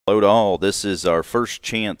Hello to all. This is our first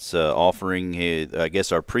chance offering, I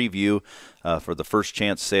guess, our preview for the first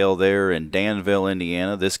chance sale there in Danville,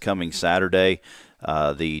 Indiana, this coming Saturday,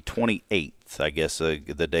 the 28th. I guess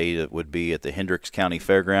the day that would be at the Hendricks County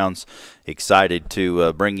Fairgrounds. Excited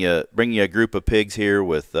to bring you a group of pigs here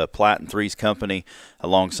with Platt and Three's Company,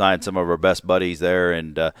 alongside some of our best buddies there,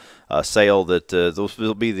 and a sale that this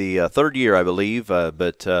will be the third year, I believe,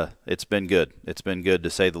 but it's been good. It's been good to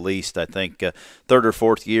say the least. I think third or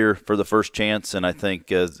fourth year for the first chance, and I think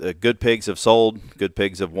good pigs have sold, good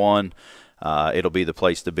pigs have won. It'll be the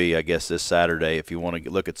place to be, I guess, this Saturday if you want to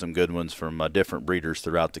look at some good ones from different breeders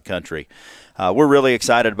throughout the country. We're really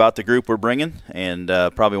excited about the group we're bringing, and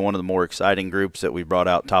probably one of the more exciting groups that we brought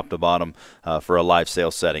out top to bottom for a live sale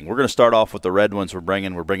setting. We're going to start off with the red ones we're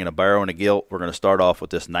bringing. We're bringing a barrow and a gilt. We're going to start off with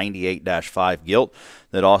this 98-5 gilt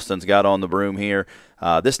that Austin's got on the broom here.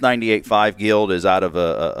 This 98-5 gilt is out of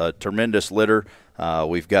a tremendous litter.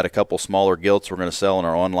 We've got a couple smaller gilts we're going to sell in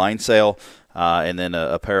our online sale. And then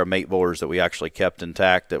a pair of mate boars that we actually kept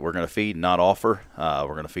intact that we're going to feed and not offer. We're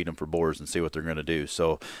going to feed them for boars and see what they're going to do.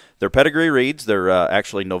 So their pedigree reads, they're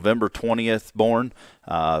actually November 20th born.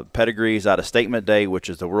 Pedigree is out of Statement Day, which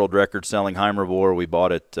is the world record selling Heimer boar. We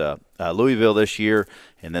bought it Louisville this year.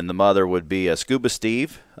 And then the mother would be a Scuba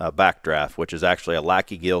Steve Backdraft, which is actually a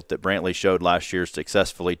lackey gilt that Brantley showed last year,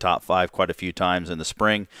 successfully top 5 quite a few times in the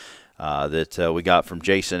spring. That we got from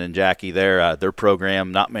Jason and Jackie there. Their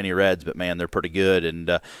program, not many reds, but man, they're pretty good,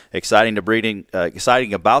 and exciting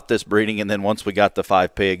about this breeding. And then once we got the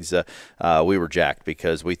 5 pigs, we were jacked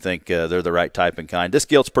because we think they're the right type and kind. This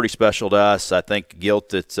gilt's pretty special to us. I think gilt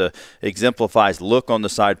that exemplifies look on the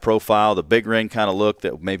side profile, the big ring kind of look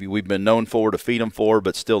that maybe we've been known for to feed them for,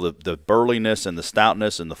 but still the burliness and the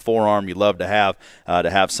stoutness and the forearm you love to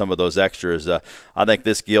have some of those extras. I think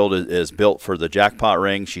this gilt is built for the jackpot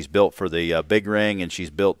ring. She's built for the big ring, and she's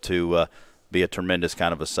built to be a tremendous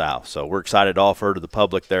kind of a sow. So we're excited to offer her to the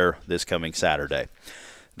public there this coming Saturday.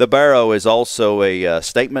 The barrow is also a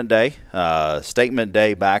statement day. Statement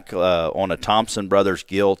day back on a Thompson Brothers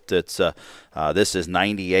gilt. It's this is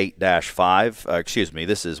 98-5. Excuse me,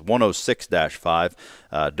 this is 106-5.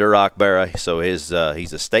 Duroc barrow. So he's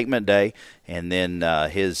a statement day, and then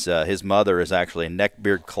his mother is actually a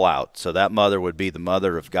neckbeard clout. So that mother would be the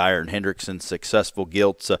mother of Geyer and Hendrickson's successful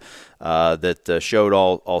gilts that showed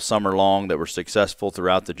all summer long, that were successful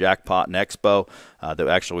throughout the Jackpot and Expo. That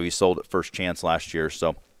actually we sold at First Chance last year.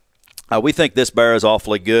 So we think this barrow is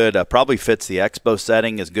awfully good. Probably fits the Expo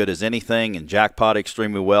setting as good as anything, and Jackpot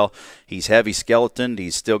extremely well. He's heavy skeletoned.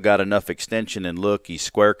 He's still got enough extension and look. He's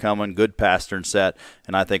square coming, good pastern set,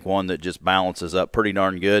 and I think one that just balances up pretty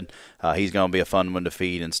darn good. He's going to be a fun one to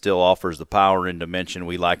feed and still offers the power and dimension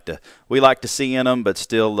we like to see in him, but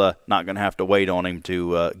still not going to have to wait on him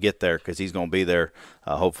to get there, because he's going to be there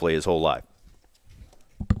hopefully his whole life.